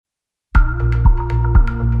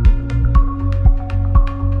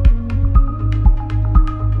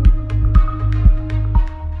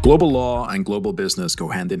Global law and global business go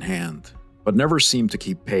hand in hand, but never seem to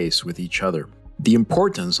keep pace with each other. The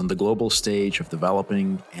importance on the global stage of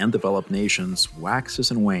developing and developed nations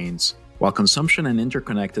waxes and wanes, while consumption and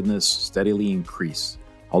interconnectedness steadily increase,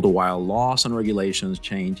 all the while laws and regulations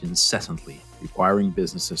change incessantly, requiring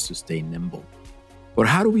businesses to stay nimble. But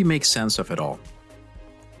how do we make sense of it all?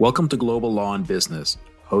 Welcome to Global Law and Business,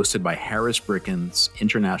 hosted by Harris Brickens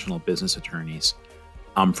International Business Attorneys.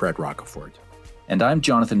 I'm Fred Rocafort. And I'm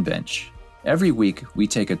Jonathan Bench. Every week, we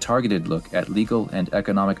take a targeted look at legal and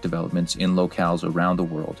economic developments in locales around the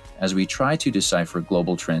world as we try to decipher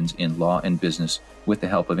global trends in law and business with the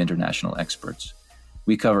help of international experts.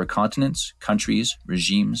 We cover continents, countries,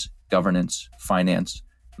 regimes, governance, finance,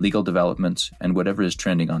 legal developments, and whatever is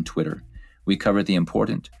trending on Twitter. We cover the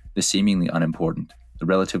important, the seemingly unimportant, the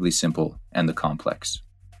relatively simple, and the complex.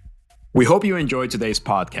 We hope you enjoyed today's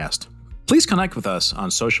podcast. Please connect with us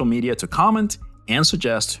on social media to comment and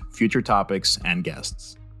suggest future topics and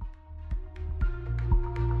guests.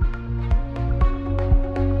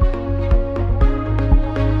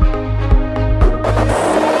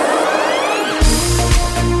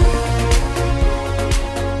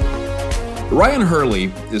 Ryan Hurley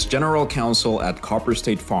is General Counsel at Copper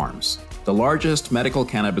State Farms, the largest medical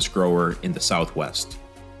cannabis grower in the Southwest.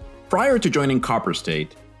 Prior to joining Copper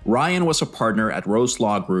State, Ryan was a partner at Rose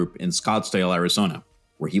Law Group in Scottsdale, Arizona,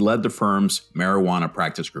 where he led the firm's marijuana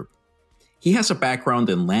practice group. He has a background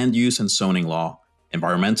in land use and zoning law,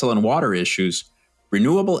 environmental and water issues,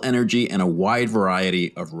 renewable energy, and a wide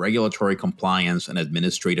variety of regulatory compliance and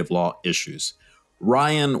administrative law issues.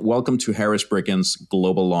 Ryan, welcome to Harris Brickens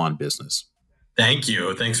Global Law and Business. Thank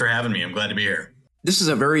you. Thanks for having me. I'm glad to be here. This is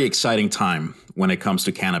a very exciting time when it comes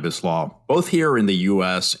to cannabis law, both here in the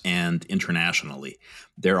U.S. and internationally.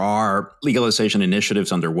 There are legalization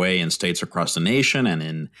initiatives underway in states across the nation and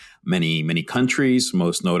in many, many countries,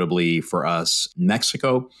 most notably for us,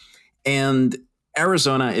 Mexico. And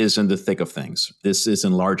Arizona is in the thick of things. This is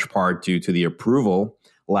in large part due to the approval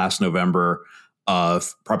last November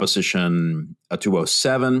of Proposition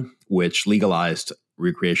 207, which legalized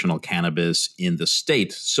recreational cannabis in the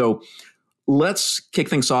state. So let's kick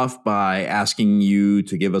things off by asking you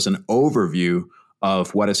to give us an overview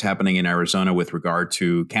of what is happening in Arizona with regard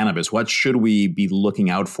to cannabis. What should we be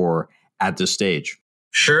looking out for at this stage?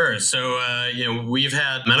 Sure. So, we've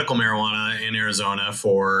had medical marijuana in Arizona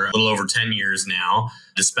for a little over 10 years now,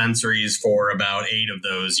 dispensaries for about 8 of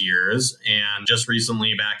those years. And just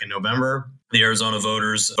recently, back in November, the Arizona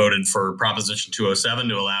voters voted for Proposition 207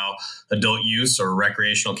 to allow adult use or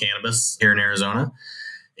recreational cannabis here in Arizona.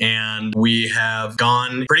 And we have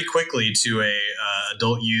gone pretty quickly to a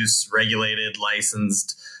adult use regulated,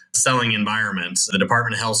 licensed selling environment. The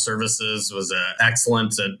Department of Health Services was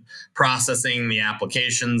excellent at processing the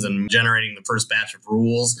applications and generating the first batch of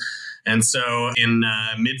rules. And so in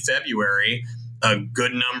mid-February, a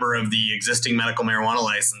good number of the existing medical marijuana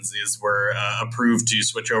licenses were approved to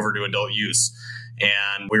switch over to adult use.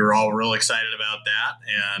 And we were all real excited about that.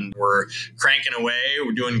 And we're cranking away.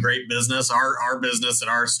 We're doing great business. Our business at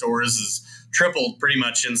our stores is tripled pretty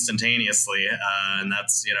much instantaneously. And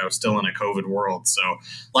that's, still in a COVID world. So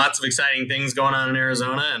lots of exciting things going on in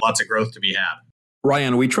Arizona and lots of growth to be had.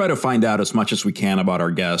 Ryan, we try to find out as much as we can about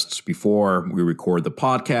our guests before we record the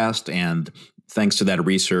podcast. And thanks to that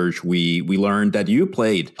research, we learned that you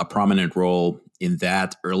played a prominent role in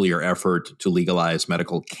that earlier effort to legalize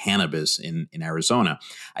medical cannabis in Arizona.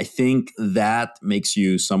 I think that makes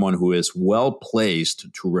you someone who is well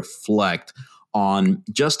placed to reflect on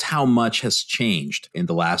just how much has changed in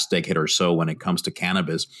the last decade or so when it comes to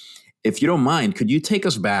cannabis. If you don't mind, could you take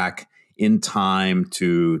us back in time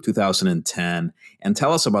to 2010 and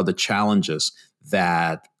tell us about the challenges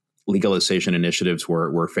that legalization initiatives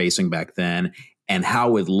were facing back then and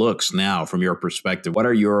how it looks now from your perspective? What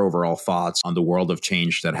are your overall thoughts on the world of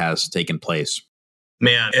change that has taken place?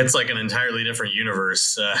 Man, it's like an entirely different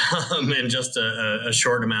universe in just a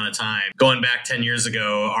short amount of time. Going back 10 years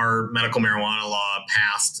ago, our medical marijuana law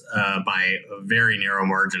passed by a very narrow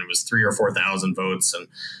margin. It was 3,000 or 4,000 votes, and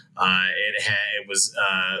it was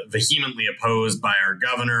vehemently opposed by our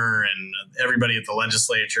governor and everybody at the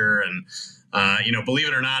legislature. And believe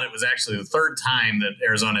it or not, it was actually the third time that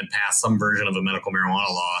Arizona had passed some version of a medical marijuana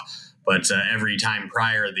law. But every time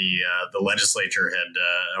prior, the legislature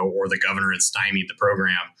had or the governor had stymied the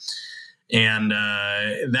program. And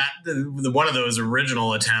one of those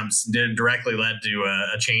original attempts directly led to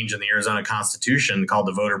a change in the Arizona Constitution called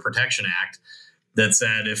the Voter Protection Act that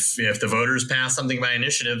said if the voters pass something by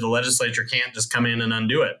initiative, the legislature can't just come in and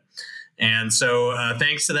undo it. And so,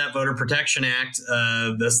 thanks to that Voter Protection Act,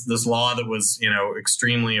 this law that was,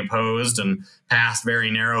 extremely opposed and passed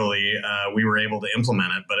very narrowly, we were able to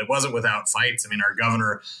implement it. But it wasn't without fights. I mean, our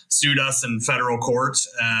governor sued us in federal court,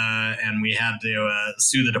 and we had to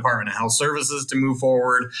sue the Department of Health Services to move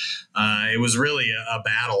forward. It was really a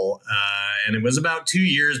battle, and it was about 2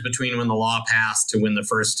 years between when the law passed to when the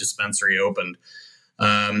first dispensary opened.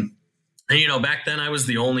 And, back then I was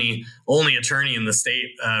the only attorney in the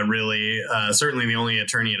state, really, certainly the only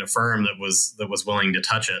attorney at a firm that was willing to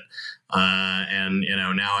touch it. And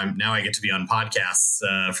now I get to be on podcasts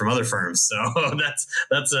from other firms, so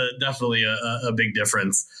that's definitely a big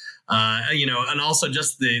difference. And also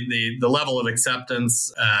just the level of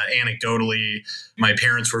acceptance. Anecdotally, my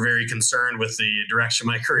parents were very concerned with the direction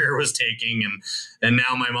my career was taking, and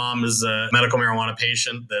now my mom is a medical marijuana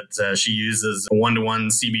patient that she uses a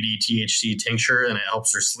 1-to-1 CBD THC tincture, and it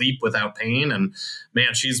helps her sleep without pain. And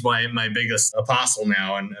man, she's my biggest apostle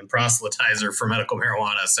now and proselytizer for medical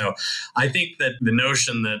marijuana. So I think that the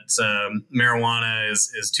notion that marijuana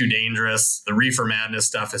is too dangerous, the reefer madness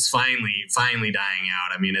stuff is finally dying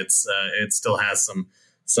out. I mean, it still has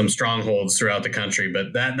some strongholds throughout the country,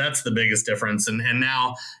 but that's the biggest difference. And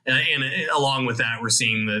now, and along with that, we're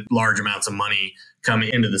seeing the large amounts of money come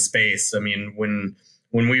into the space. I mean,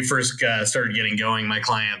 when we first started getting going, my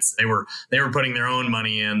clients, they were putting their own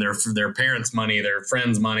money in, their parents' money, their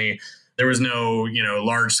friends' money. There was no,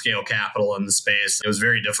 large scale capital in the space. It was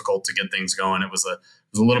very difficult to get things going. It was a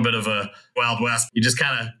little bit of a Wild West. You just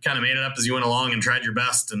kind of made it up as you went along and tried your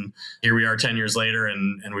best. And here we are 10 years later,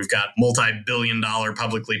 and we've got multi-billion-dollar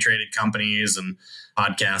publicly traded companies and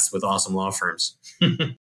podcasts with awesome law firms.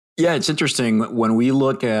 Yeah, it's interesting when we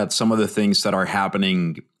look at some of the things that are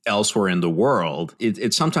happening elsewhere in the world.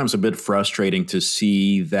 It's sometimes a bit frustrating to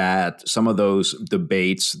see that some of those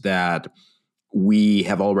debates that we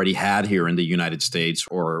have already had here in the United States,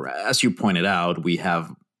 or as you pointed out, we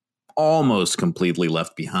have almost completely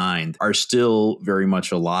left behind, are still very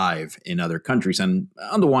much alive in other countries. And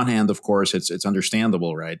on the one hand, of course, it's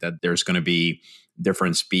understandable, right, that there's going to be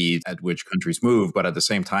different speeds at which countries move. But at the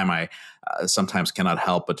same time, I sometimes cannot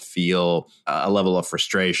help but feel a level of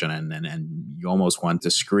frustration. And you almost want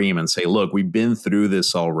to scream and say, look, we've been through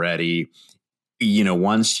this already.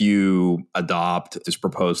 Once you adopt this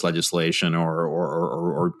proposed legislation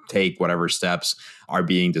or take whatever steps are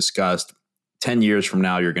being discussed, 10 years from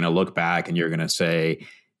now, you're going to look back and you're going to say,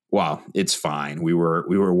 wow, it's fine. We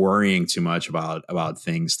were worrying too much about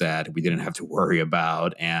things that we didn't have to worry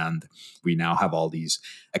about. And we now have all these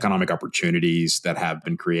economic opportunities that have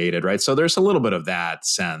been created, right? So there's a little bit of that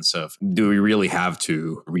sense of, do we really have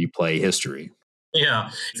to replay history?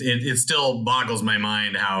 Yeah, it still boggles my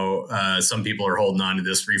mind how some people are holding on to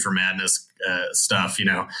this reefer madness stuff.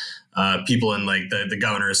 People in like the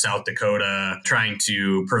governor of South Dakota trying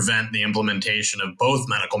to prevent the implementation of both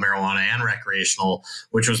medical marijuana and recreational,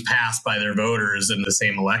 which was passed by their voters in the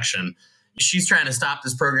same election. She's trying to stop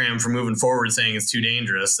this program from moving forward, saying it's too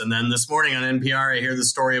dangerous. And then this morning on NPR, I hear the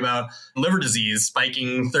story about liver disease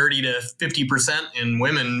spiking 30 to 50% in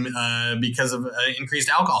women because of increased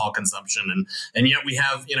alcohol consumption. And yet we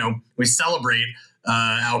have, we celebrate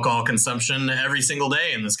alcohol consumption every single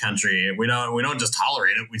day in this country. We don't just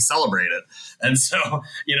tolerate it, we celebrate it. And so,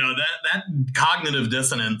 that cognitive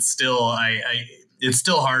dissonance still, it's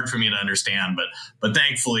still hard for me to understand, but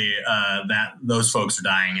thankfully that those folks are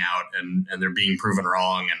dying out and they're being proven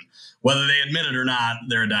wrong. And whether they admit it or not,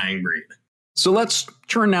 they're a dying breed. So let's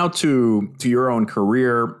turn now to your own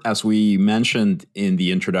career. As we mentioned in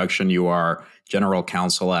the introduction, you are general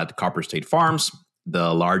counsel at Copper State Farms,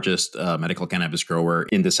 the largest medical cannabis grower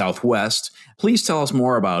in the Southwest. Please tell us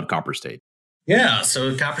more about Copper State. Yeah,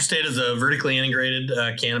 so Copper State is a vertically integrated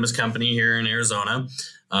cannabis company here in Arizona.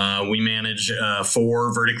 We manage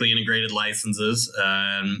 4 vertically integrated licenses.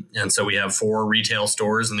 And so we have 4 retail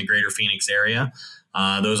stores in the greater Phoenix area.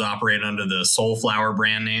 Those operate under the Soulflower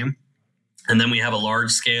brand name. And then we have a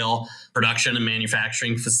large-scale production and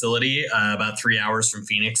manufacturing facility about 3 hours from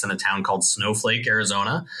Phoenix in a town called Snowflake,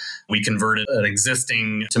 Arizona. We converted an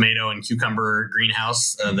existing tomato and cucumber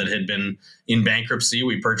greenhouse that had been in bankruptcy.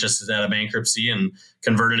 We purchased it out of bankruptcy and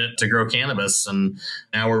converted it to grow cannabis. And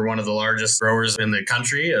now we're one of the largest growers in the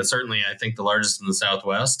country, certainly I think the largest in the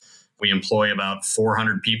Southwest. We employ about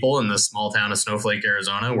 400 people in this small town of Snowflake,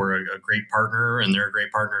 Arizona. We're a great partner, and they're a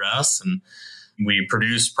great partner to us. And we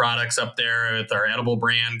produce products up there with our edible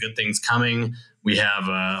brand, Good Things Coming. We have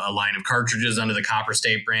a line of cartridges under the Copper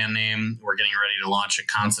State brand name. We're getting ready to launch a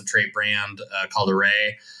concentrate brand called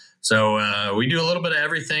Array. So we do a little bit of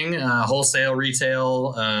everything, wholesale,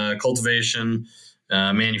 retail, cultivation,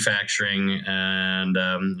 manufacturing, and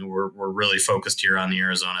we're really focused here on the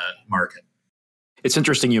Arizona market. It's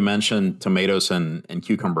interesting you mentioned tomatoes and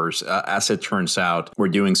cucumbers. As it turns out, we're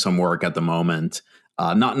doing some work at the moment,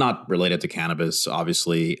 not related to cannabis,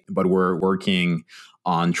 obviously, but we're working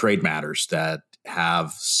on trade matters that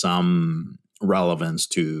have some relevance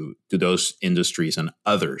to those industries and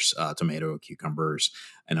others, tomato, cucumbers,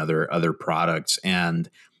 and other products.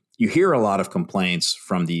 And you hear a lot of complaints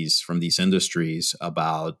from these industries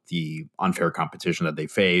about the unfair competition that they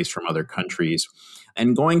face from other countries.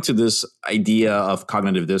 And going to this idea of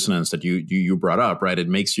cognitive dissonance that you brought up, right? It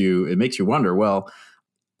makes you wonder, well,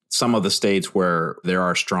 some of the states where there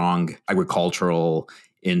are strong agricultural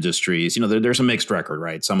industries, there's a mixed record,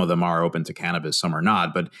 right? Some of them are open to cannabis, some are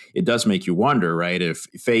not. But it does make you wonder, right? If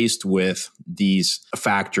faced with these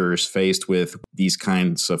factors, faced with these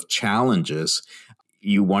kinds of challenges,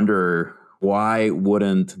 you wonder, why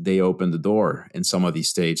wouldn't they open the door in some of these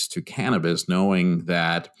states to cannabis, knowing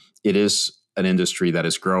that it is an industry that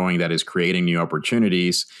is growing, that is creating new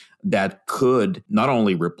opportunities, that could not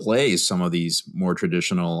only replace some of these more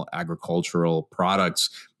traditional agricultural products,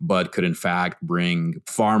 but could in fact bring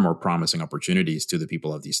far more promising opportunities to the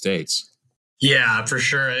people of these states? Yeah, for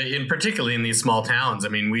sure. And particularly in these small towns. I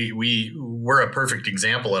mean, we're a perfect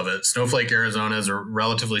example of it. Snowflake, Arizona is a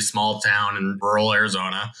relatively small town in rural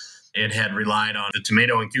Arizona. It had relied on the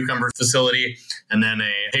tomato and cucumber facility and then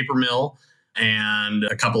a paper mill and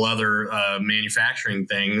a couple other manufacturing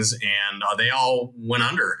things, and they all went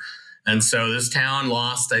under. And so this town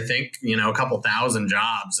lost, I think, a couple thousand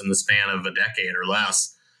jobs in the span of a decade or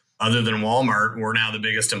less. Other than Walmart, we're now the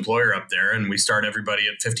biggest employer up there, and we start everybody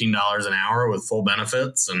at $15 an hour with full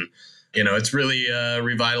benefits. And, it's really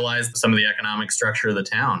revitalized some of the economic structure of the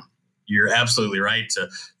town. You're absolutely right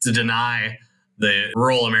to deny the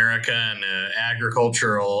rural America and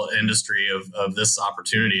agricultural industry of this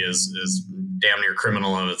opportunity is damn near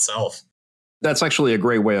criminal in itself. That's actually a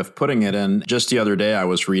great way of putting it. And just the other day, I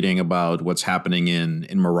was reading about what's happening in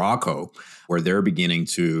Morocco, where they're beginning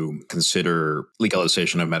to consider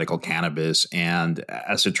legalization of medical cannabis. And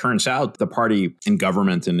as it turns out, the party in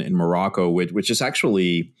government in Morocco, which is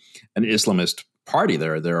actually an Islamist party,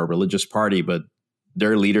 they're a religious party, but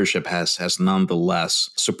their leadership has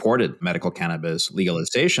nonetheless supported medical cannabis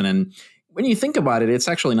legalization. And when you think about it, it's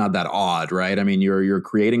actually not that odd, right? I mean, you're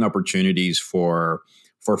creating opportunities for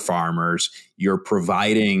farmers. You're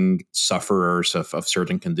providing sufferers of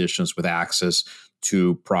certain conditions with access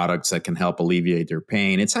to products that can help alleviate their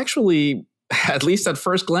pain. It's actually, at least at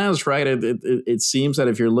first glance, right? It seems that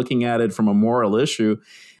if you're looking at it from a moral issue,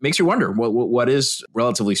 it makes you wonder what is,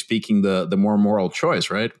 relatively speaking, the more moral choice,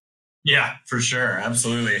 right? Yeah, for sure.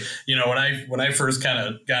 Absolutely. When I first kind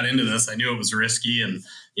of got into this, I knew it was risky. And,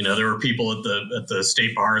 there were people at the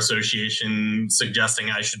State Bar Association suggesting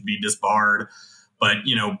I should be disbarred. But,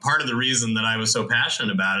 part of the reason that I was so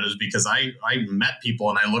passionate about it is because I met people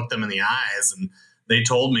and I looked them in the eyes and they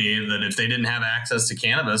told me that if they didn't have access to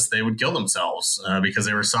cannabis, they would kill themselves because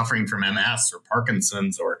they were suffering from MS or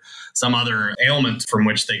Parkinson's or some other ailment from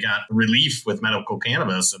which they got relief with medical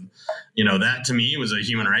cannabis. And, that to me was a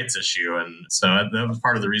human rights issue. And so that was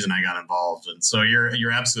part of the reason I got involved. And so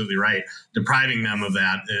you're absolutely right. Depriving them of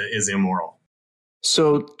that is immoral.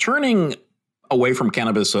 So turning away from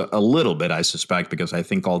cannabis a little bit, I suspect, because I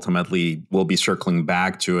think ultimately we'll be circling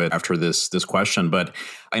back to it after this question. But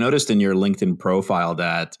I noticed in your LinkedIn profile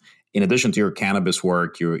that in addition to your cannabis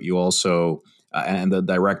work, you also, and the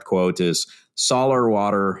direct quote is, solar,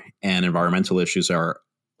 water, and environmental issues are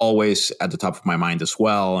always at the top of my mind as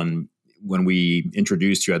well. And when we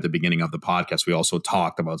introduced you at the beginning of the podcast, we also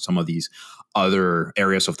talked about some of these other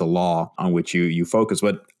areas of the law on which you focus.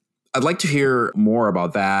 But I'd like to hear more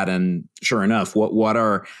about that. And sure enough, what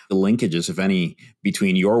are the linkages, if any,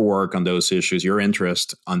 between your work on those issues, your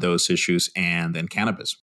interest on those issues, and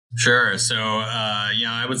cannabis? Sure. So,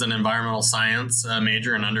 I was an environmental science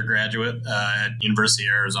major and undergraduate at University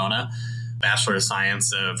of Arizona, Bachelor of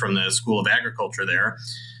Science from the School of Agriculture there.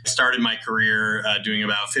 I started my career doing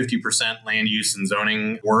about 50% land use and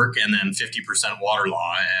zoning work and then 50% water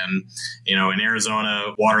law. And, in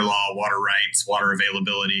Arizona, water law, water rights, water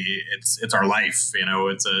availability, it's our life.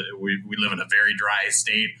 We live in a very dry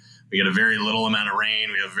state. We get a very little amount of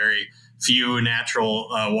rain. We have very few natural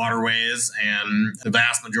waterways. And the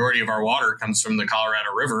vast majority of our water comes from the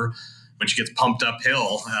Colorado River, which gets pumped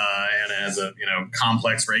uphill and has a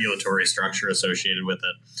complex regulatory structure associated with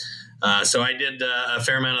it. So I did a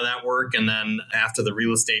fair amount of that work. And then after the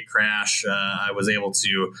real estate crash, I was able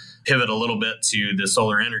to pivot a little bit to the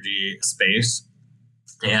solar energy space.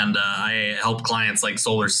 And I help clients like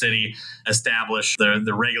Solar City establish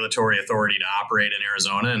the regulatory authority to operate in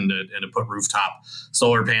Arizona and to put rooftop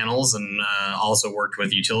solar panels, and also worked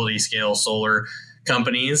with utility scale solar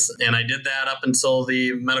companies. And I did that up until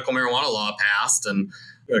the medical marijuana law passed, and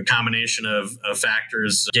a combination of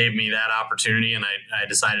factors gave me that opportunity, and I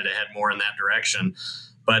decided to head more in that direction.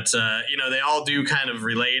 But, they all do kind of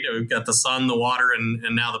relate. We've got the sun, the water, and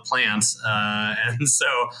now the plants. And so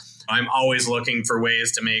I'm always looking for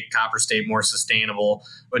ways to make Copper State more sustainable,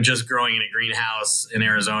 but just growing in a greenhouse in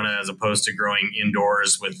Arizona as opposed to growing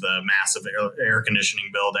indoors with the massive air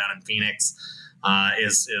conditioning bill down in Phoenix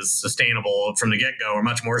is sustainable from the get-go, or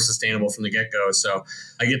much more sustainable from the get-go. So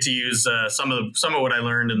I get to use some of what I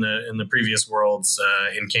learned in the previous worlds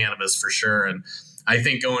in cannabis for sure. And I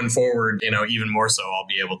think going forward, even more so, I'll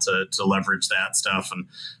be able to leverage that stuff and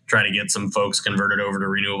try to get some folks converted over to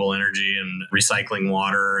renewable energy and recycling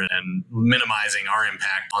water and minimizing our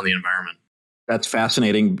impact on the environment. That's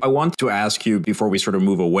fascinating. I want to ask you, before we sort of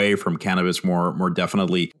move away from cannabis more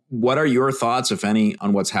definitely, what are your thoughts, if any,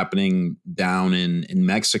 on what's happening down in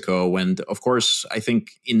Mexico? And of course, I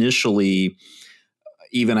think initially,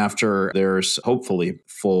 even after there's hopefully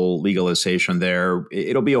full legalization there,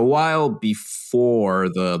 it'll be a while before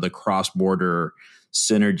the cross-border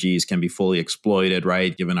synergies can be fully exploited,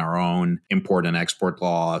 right? Given our own import and export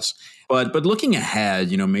laws. But looking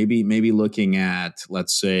ahead, maybe looking at,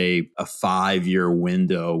 let's say, a 5-year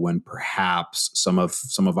window when perhaps some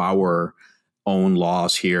of our own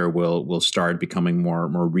laws here will start becoming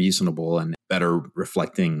more reasonable and better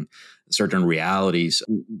reflecting certain realities.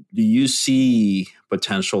 Do you see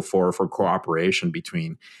potential for cooperation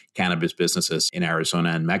between cannabis businesses in Arizona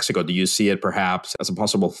and Mexico? Do you see it perhaps as a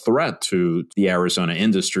possible threat to the Arizona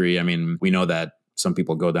industry? I mean, we know that some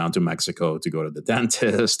people go down to Mexico to go to the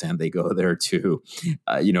dentist, and they go there to,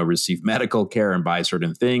 receive medical care and buy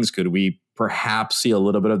certain things. Could we perhaps see a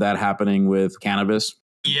little bit of that happening with cannabis?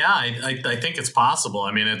 Yeah, I think it's possible.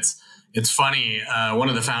 I mean, it's funny. One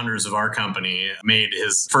of the founders of our company made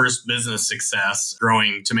his first business success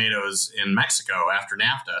growing tomatoes in Mexico after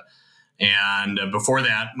NAFTA. And before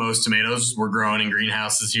that, most tomatoes were grown in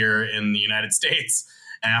greenhouses here in the United States.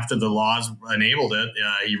 After the laws enabled it,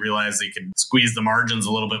 he realized they could squeeze the margins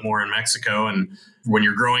a little bit more in Mexico. And when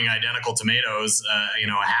you're growing identical tomatoes,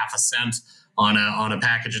 a half a cent on a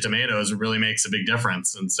package of tomatoes, it really makes a big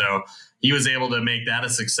difference. And so he was able to make that a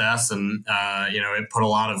success, and it put a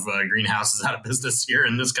lot of greenhouses out of business here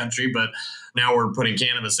in this country. But now we're putting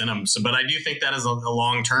cannabis in them. So, but I do think that is a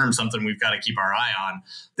long term something we've got to keep our eye on.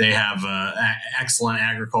 They have excellent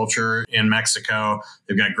agriculture in Mexico.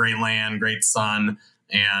 They've got great land, great sun.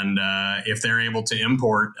 And if they're able to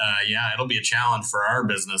import, it'll be a challenge for our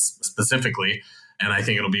business specifically. And I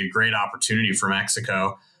think it'll be a great opportunity for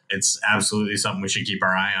Mexico. It's absolutely something we should keep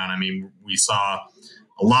our eye on. I mean, we saw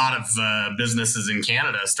a lot of businesses in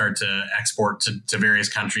Canada start to export to various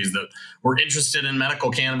countries that were interested in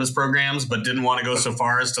medical cannabis programs, but didn't want to go so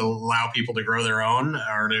far as to allow people to grow their own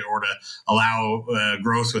or to allow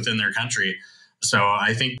growth within their country. So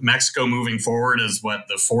I think Mexico moving forward is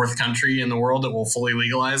the fourth country in the world that will fully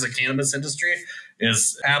legalize a cannabis industry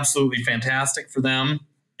is absolutely fantastic for them.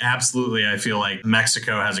 Absolutely. I feel like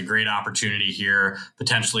Mexico has a great opportunity here,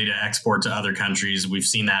 potentially to export to other countries. We've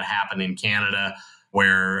seen that happen in Canada,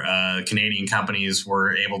 where Canadian companies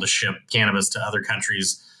were able to ship cannabis to other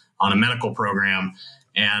countries on a medical program.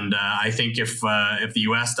 And I think if the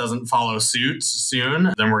U.S. doesn't follow suit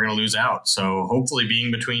soon, then we're going to lose out. So hopefully being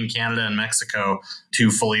between Canada and Mexico, two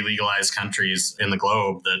fully legalized countries in the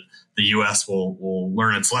globe, that the U.S. will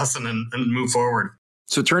learn its lesson and move forward.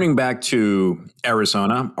 So turning back to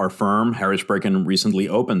Arizona, our firm, Harris Birkin, recently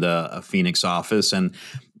opened a Phoenix office, and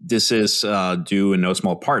this is due in no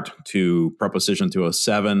small part to Proposition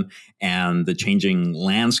 207 and the changing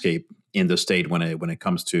landscape in the state when it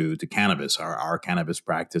comes to cannabis. Our cannabis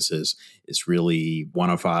practices is really one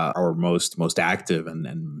of our most active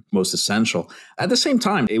and most essential. At the same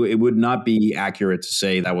time, it would not be accurate to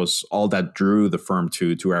say that was all that drew the firm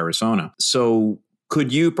to Arizona. So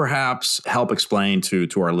could you perhaps help explain to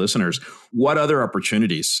our listeners what other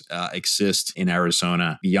opportunities exist in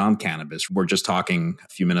Arizona beyond cannabis? We're just talking a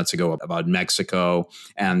few minutes ago about Mexico,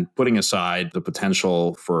 and putting aside the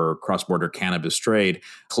potential for cross-border cannabis trade,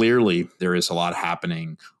 clearly there is a lot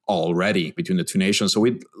happening already between the two nations. So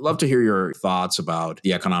we'd love to hear your thoughts about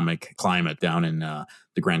the economic climate down in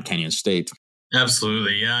the Grand Canyon state.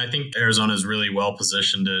 Absolutely. Yeah, I think Arizona is really well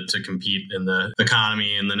positioned to compete in the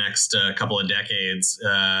economy in the next couple of decades.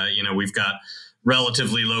 We've got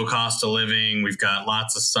relatively low cost of living. We've got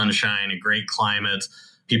lots of sunshine, a great climate.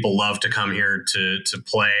 people love to come here to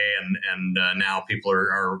play, and now people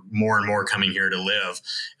are more and more coming here to live.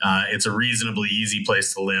 It's a reasonably easy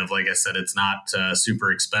place to live. Like I said, it's not super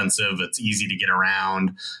expensive. It's easy to get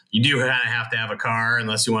around. You do kind of have to have a car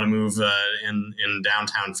unless you want to move in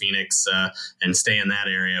downtown Phoenix and stay in that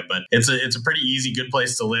area. But it's a pretty easy, good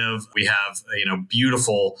place to live. We have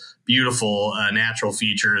beautiful natural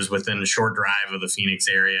features within a short drive of the Phoenix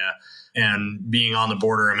area. And being on the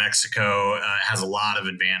border of Mexico has a lot of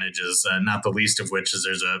advantages, not the least of which is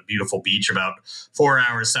there's a beautiful beach about 4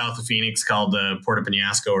 hours south of Phoenix called Puerto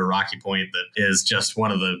Penasco or Rocky Point that is just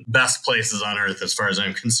one of the best places on earth as far as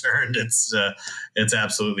I'm concerned. It's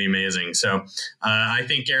absolutely amazing. So I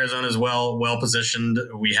think Arizona is well positioned.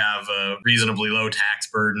 We have a reasonably low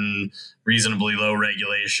tax burden, reasonably low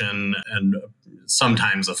regulation, and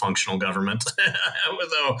sometimes a functional government,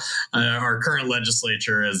 although our current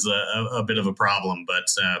legislature is a bit of a problem. But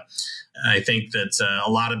I think that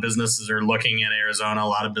a lot of businesses are looking at Arizona. A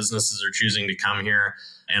lot of businesses are choosing to come here.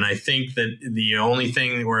 And I think that the only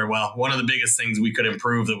thing one of the biggest things we could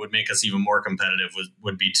improve that would make us even more competitive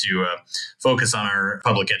would be to focus on our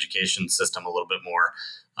public education system a little bit more.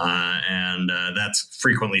 And that's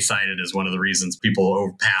frequently cited as one of the reasons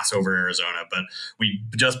people pass over Arizona. But we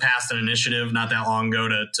just passed an initiative not that long ago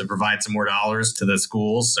to provide some more dollars to the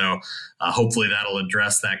schools. So hopefully that'll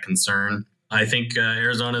address that concern. I think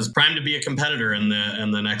Arizona is primed to be a competitor in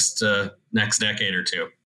the next decade or two.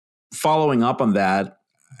 Following up on that,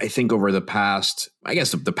 I think over the past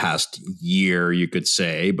year, you could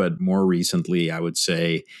say, but more recently, I would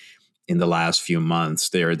say in the last few months,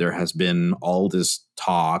 there has been all this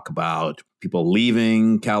talk about people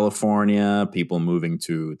leaving California, people moving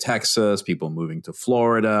to Texas, people moving to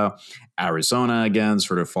Florida. Arizona, again,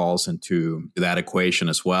 sort of falls into that equation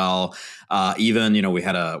as well. Even, we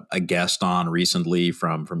had a guest on recently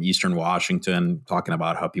from Eastern Washington talking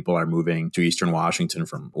about how people are moving to Eastern Washington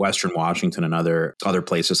from Western Washington and other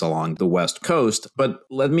places along the West Coast. But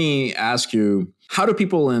let me ask you, how do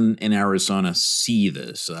people in Arizona see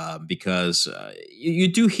this? Because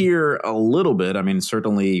you do hear a little bit. I mean,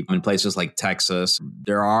 certainly in places like Texas,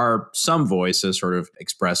 there are some voices sort of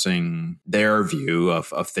expressing their view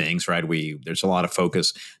of things, right? There's a lot of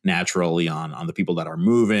focus naturally on the people that are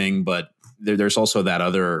moving, but there's also that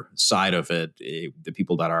other side of it, the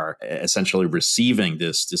people that are essentially receiving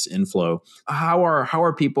this inflow. How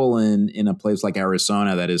are people in a place like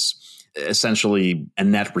Arizona that is essentially a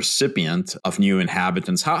net recipient of new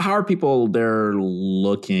inhabitants? How are people there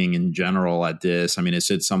looking in general at this? I mean,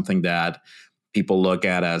 is it something that people look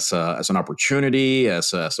at as an opportunity,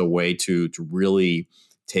 as a way to really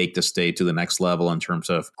take the state to the next level in terms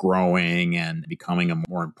of growing and becoming a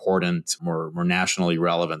more important, more nationally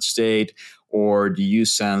relevant state? Or do you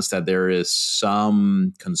sense that there is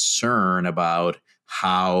some concern about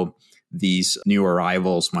how these new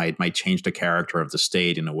arrivals might change the character of the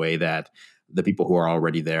state in a way that the people who are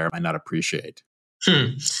already there might not appreciate?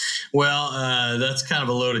 Well, that's kind of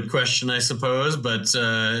a loaded question, I suppose. But,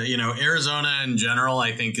 Arizona in general,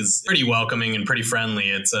 I think, is pretty welcoming and pretty friendly.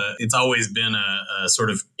 It's always been a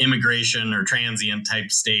sort of immigration or transient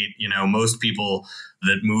type state. Most people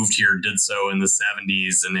that moved here did so in the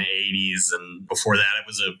 70s and the 80s. And before that,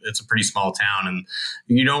 it's a pretty small town. And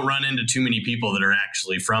you don't run into too many people that are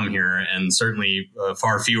actually from here, and certainly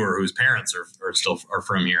far fewer whose parents are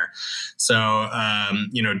from here. So, by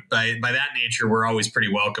that nature, we're always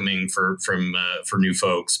pretty welcoming for new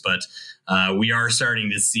folks. But we are starting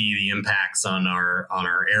to see the impacts on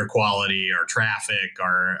our air quality, our traffic,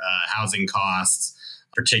 our housing costs.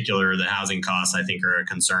 Particular, the housing costs, I think, are a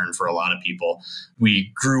concern for a lot of people.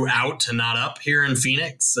 We grew out to not up here in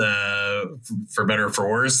Phoenix, for better or for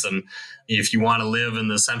worse. And if you want to live in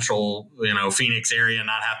the central, Phoenix area and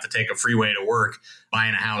not have to take a freeway to work,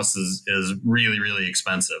 buying a house is really, really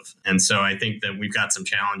expensive. And so I think that we've got some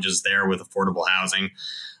challenges there with affordable housing.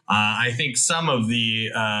 I think some of the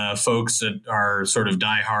folks that are sort of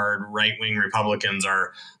diehard right-wing Republicans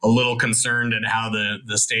are a little concerned at how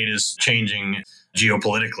the state is changing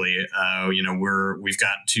geopolitically. We've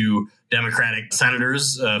got two Democratic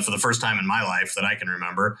senators for the first time in my life that I can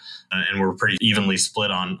remember, and we're pretty evenly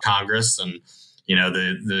split on Congress. And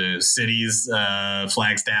the cities,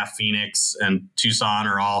 Flagstaff, Phoenix, and Tucson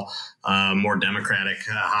are all more Democratic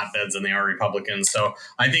hotbeds than they are Republicans. So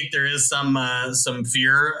I think there is some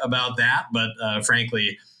fear about that, but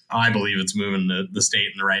frankly, I believe it's moving the state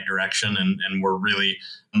in the right direction, and we're really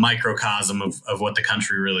a microcosm of what the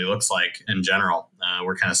country really looks like in general.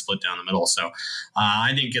 We're kind of split down the middle. So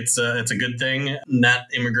I think it's a good thing. Net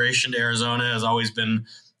immigration to Arizona has always been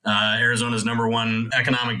Arizona's number one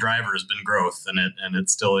economic driver has been growth, and it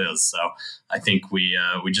still is. So I think we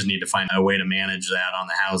just need to find a way to manage that on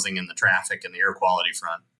the housing and the traffic and the air quality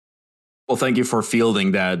front. Well, thank you for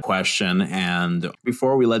fielding that question. And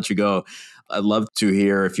before we let you go, I'd love to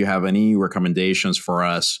hear if you have any recommendations for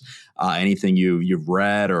us, anything you've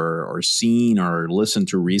read or seen or listened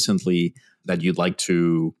to recently that you'd like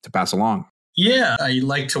to pass along. Yeah, I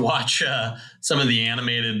like to watch some of the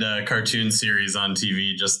animated cartoon series on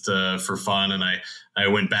TV just for fun. And I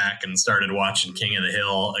went back and started watching King of the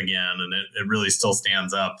Hill again, and it really still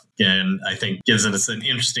stands up. And I think gives us an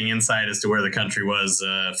interesting insight as to where the country was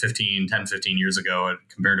 15 years ago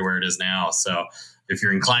compared to where it is now. So if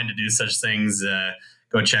you're inclined to do such things,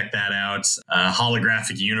 go check that out.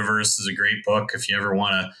 Holographic Universe is a great book if you ever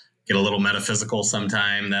want to get a little metaphysical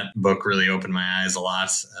sometime. That book really opened my eyes a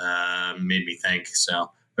lot, made me think. So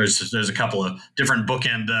there's a couple of different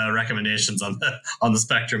bookend recommendations on the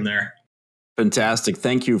spectrum there. Fantastic.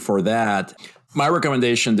 Thank you for that. My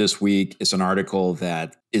recommendation this week is an article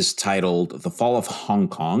that is titled The Fall of Hong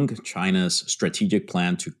Kong, China's Strategic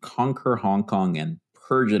Plan to Conquer Hong Kong and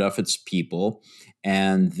Purge It of Its People.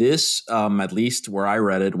 And this, at least where I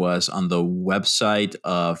read it, was on the website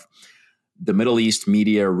of the Middle East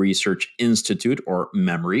Media Research Institute, or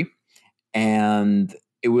MEMRI. And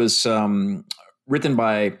it was written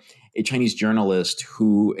by a Chinese journalist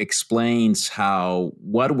who explains how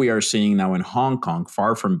what we are seeing now in Hong Kong,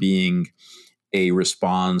 far from being a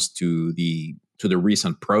response to the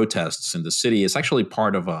recent protests in the city, is actually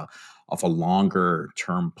part of a longer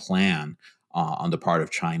term plan on the part of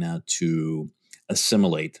China to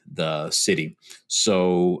assimilate the city.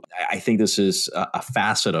 So I think this is a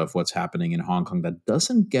facet of what's happening in Hong Kong that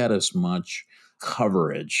doesn't get as much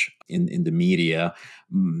coverage in the media.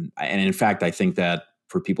 And in fact, I think that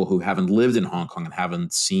for people who haven't lived in Hong Kong and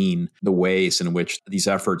haven't seen the ways in which these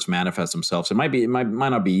efforts manifest themselves, it might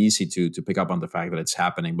not be easy to pick up on the fact that it's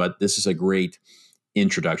happening. But this is a great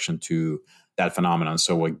introduction to that phenomenon.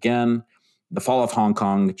 So again, The Fall of Hong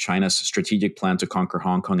Kong, China's Strategic Plan to Conquer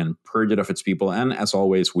Hong Kong and Purge It of Its People. And as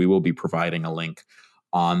always, we will be providing a link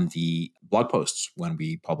on the blog posts when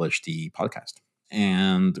we publish the podcast.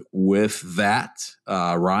 And with that,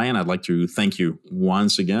 Ryan, I'd like to thank you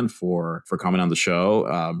once again for coming on the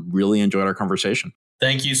show. Really enjoyed our conversation.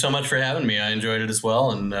 Thank you so much for having me. I enjoyed it as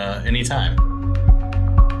well. And anytime.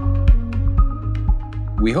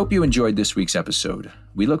 We hope you enjoyed this week's episode.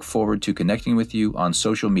 We look forward to connecting with you on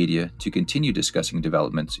social media to continue discussing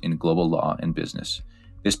developments in global law and business.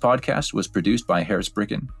 This podcast was produced by Harris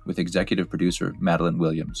Bricken with executive producer Madeline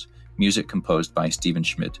Williams, music composed by Stephen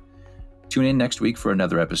Schmidt. Tune in next week for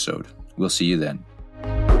another episode. We'll see you then.